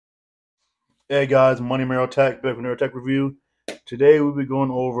Hey guys, Money Merrill Tech back with another tech review. Today we'll be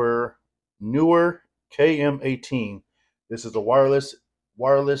going over Neewer KM18. This is a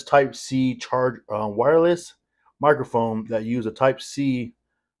wireless Type C charge wireless microphone that uses a Type C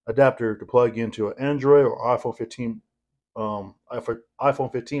adapter to plug into an Android or iPhone 15,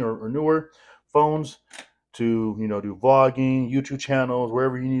 iPhone 15 or newer phones to do vlogging, YouTube channels,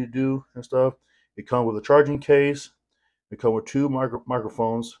 wherever you need to do and stuff. It comes with a charging case. It comes with two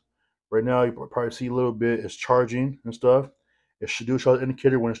microphones. Right now, you probably see a little bit. It's charging and stuff. It should show the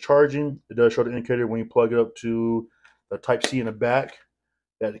indicator when it's charging. It does show the indicator when you plug it up to the Type C in the back.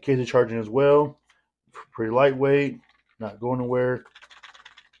 That the case is charging as well. Pretty lightweight, not going nowhere.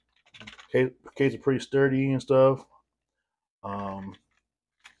 Case is pretty sturdy and stuff.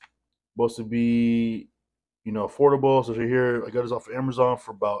 Supposed to be, affordable. So here, I got this off of Amazon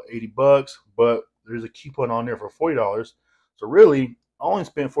for about $80, but there's a coupon on there for $40. So really, I only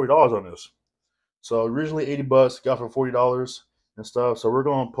spent $40 on this. So originally $80, got for $40 and stuff. So we're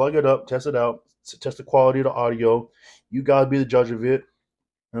gonna plug it up, test it out, test the quality of the audio. You gotta be the judge of it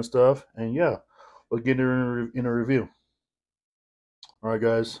and stuff. And yeah, we'll get in a review. All right,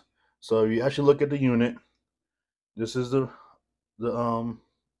 guys. So you actually look at the unit. This is the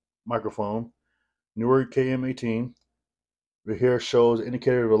microphone, Neewer KM18. Right here shows the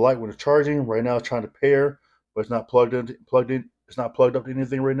indicator of the light when it's charging. Right now it's trying to pair, but it's not plugged in. It's not plugged up to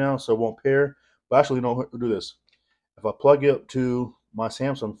anything right now, so it won't pair. But actually, no, we'll do this. If I plug it up to my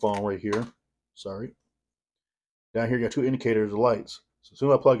Samsung phone right here, sorry, down here you got two indicators of lights. So as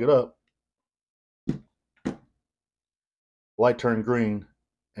soon as I plug it up, light turned green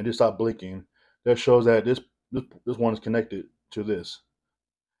and it stopped blinking. That shows that this one is connected to this.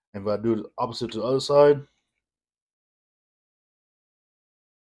 And if I do the opposite to the other side,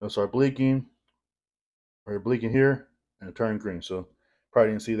 it'll start blinking, or blinking here, and it turned green. So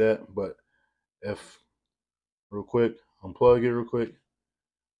probably didn't see that, but if real quick, unplug it real quick,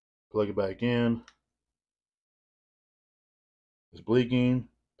 plug it back in. It's blinking,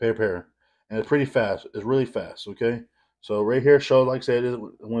 pair, and it's pretty fast. It's really fast. Okay, so right here shows, like I said,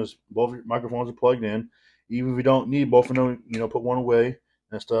 when both microphones are plugged in. Even if you don't need both of them, put one away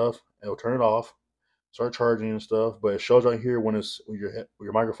and stuff. It'll turn it off, start charging and stuff. But it shows right here when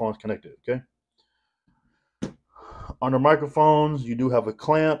your microphone is connected. Okay. On the microphones, you do have a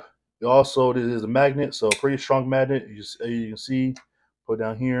clamp. It also, this is a magnet, so a pretty strong magnet. You can see, put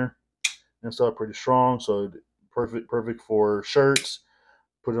down here and stuff, pretty strong. So perfect for shirts.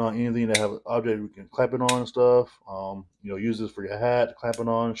 Put it on anything that have an object we can clamp it on and stuff. Use this for your hat, clamp it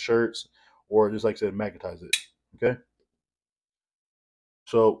on shirts, or just like I said, magnetize it. Okay.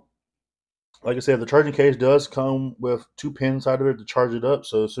 So, like I said, the charging case does come with two pins inside of it to charge it up.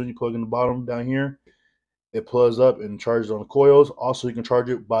 So as soon as you plug in the bottom down here, it plugs up and charges on the coils. Also, you can charge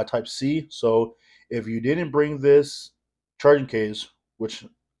it by Type C. So if you didn't bring this charging case, which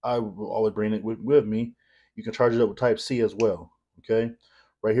I will always bring it with me, you can charge it up with Type C as well. Okay.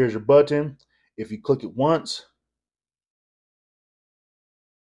 Right here's your button. If you click it once,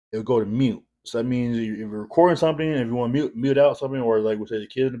 it'll go to mute. So that means if you're recording something and if you want to mute out something, or like we say, the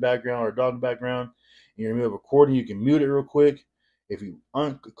kid in the background or a dog in the background, and you're in the middle of recording, you can mute it real quick. If you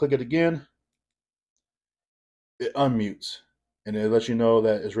click it again, it unmutes and it lets you know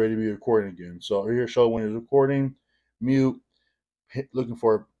that it's ready to be recording again. So here show when it's recording, mute, looking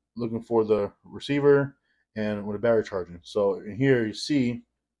for the receiver, and when the battery charging. So in here you see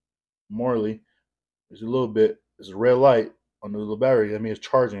morally there's a red light on the little battery. That means it's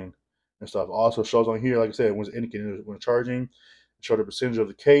charging and stuff. Also shows on here, like I said, when it's indicating when it's charging, it shows the percentage of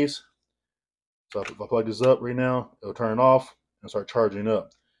the case. So if I plug this up right now, it'll turn it off and start charging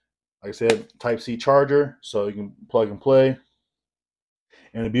up. Like I said, Type C charger, so you can plug and play.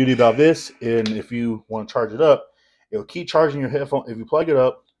 And the beauty about this, and if you want to charge it up, it will keep charging your headphone. If you plug it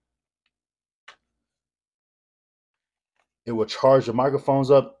up, it will charge the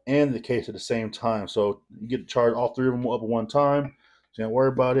microphones up and the case at the same time. So you get to charge all three of them up at one time. So don't worry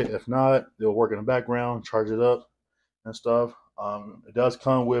about it. If not, they'll work in the background, charge it up and stuff. It does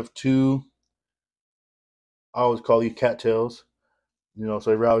come with two, I always call these cattails.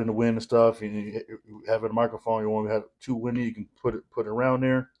 So you're out in the wind and stuff, and you have a microphone, you want to have too windy, you can put it around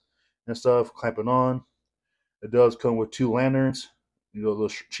there and stuff, clamp it on. It does come with two lanterns,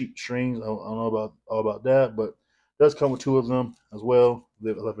 those cheap strings. I don't know all about that, but it does come with two of them as well.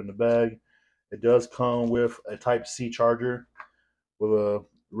 They left in the bag. It does come with a Type C charger with a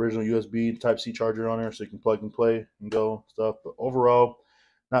original USB Type C charger on there, so you can plug and play and go stuff. But overall,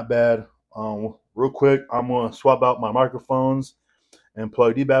 not bad. Real quick, I'm gonna swap out my microphones and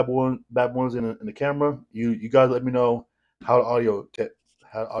plug these bad ones in the camera. You guys let me know how the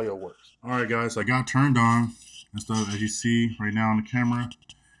how audio works. All right, guys, I got turned on and stuff. As you see right now on the camera,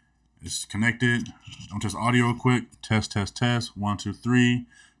 it's connected. I'm test audio quick. Test, test, test. 1, 2, 3.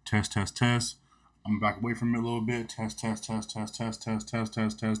 Test, test, test. I'm back away from it a little bit. Test, test, test, test, test, test, test,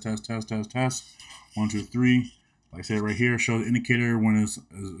 test, test, test, test, test, test. 1, 2, 3. Like I said right here, shows the indicator when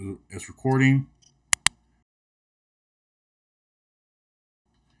it's recording.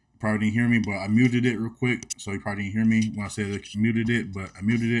 You probably didn't hear me, but I muted it real quick, so you probably didn't hear me when I said I muted it, but I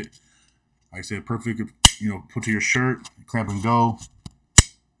muted it. Like I said, perfect. Put to your shirt, clamp and go,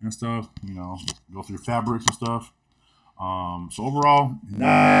 and stuff. Go through fabrics and stuff. So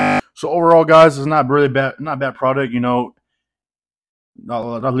overall, guys, it's not really bad. Not bad product. Not a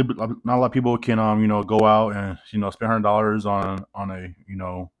lot of people can go out and spend $100 on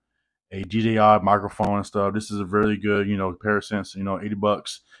a DJI microphone and stuff. This is a really good comparison.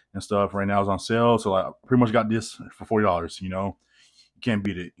 $80 and stuff right now is on sale. So I pretty much got this for $40. You can't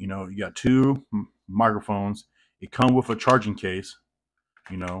beat it. You got 2 microphones. It comes with a charging case.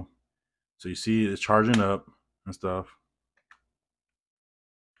 So you see it's charging up and stuff.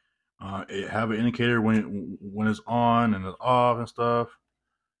 It have an indicator when it's on and it's off and stuff.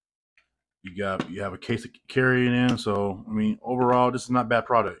 You have a case to carry it in. So I mean, overall, this is not a bad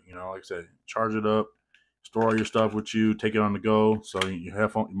product. Like I said, charge it up, store all your stuff with you, take it on the go. So your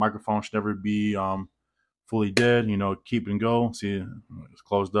microphone should never be fully dead. Keep it and go. See, it's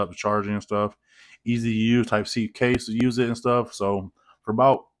closed up, the charging and stuff. Easy to use, Type-C case to use it and stuff. So for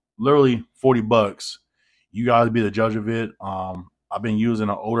about literally $40, you guys be the judge of it. I've been using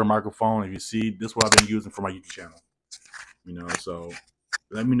an older microphone. If you see, this is what I've been using for my YouTube channel. So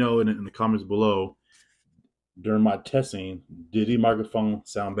let me know in the comments below during my testing, did the microphone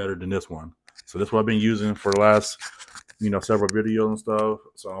sound better than this one? So that's what I've been using for the last several videos and stuff.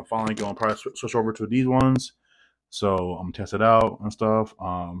 So I'm finally going to probably switch over to these ones. So I'm gonna test it out and stuff.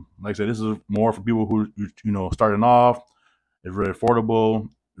 Like I said, this is more for people who starting off. It's really affordable.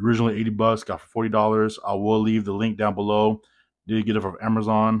 Originally $80, got for $40. I will leave the link down below. Did get it from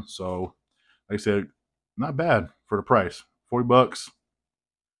Amazon. So like I said, not bad for the price. $40.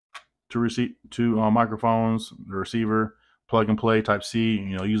 2 microphones, the receiver, plug and play, Type-C.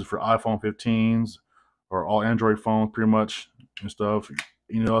 Use it for iPhone 15s or all Android phones, pretty much and stuff.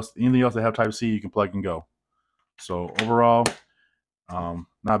 Anything else that have Type-C, you can plug and go. So overall,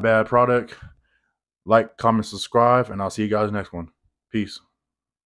 not bad product. Like, comment, subscribe, and I'll see you guys next one. Peace.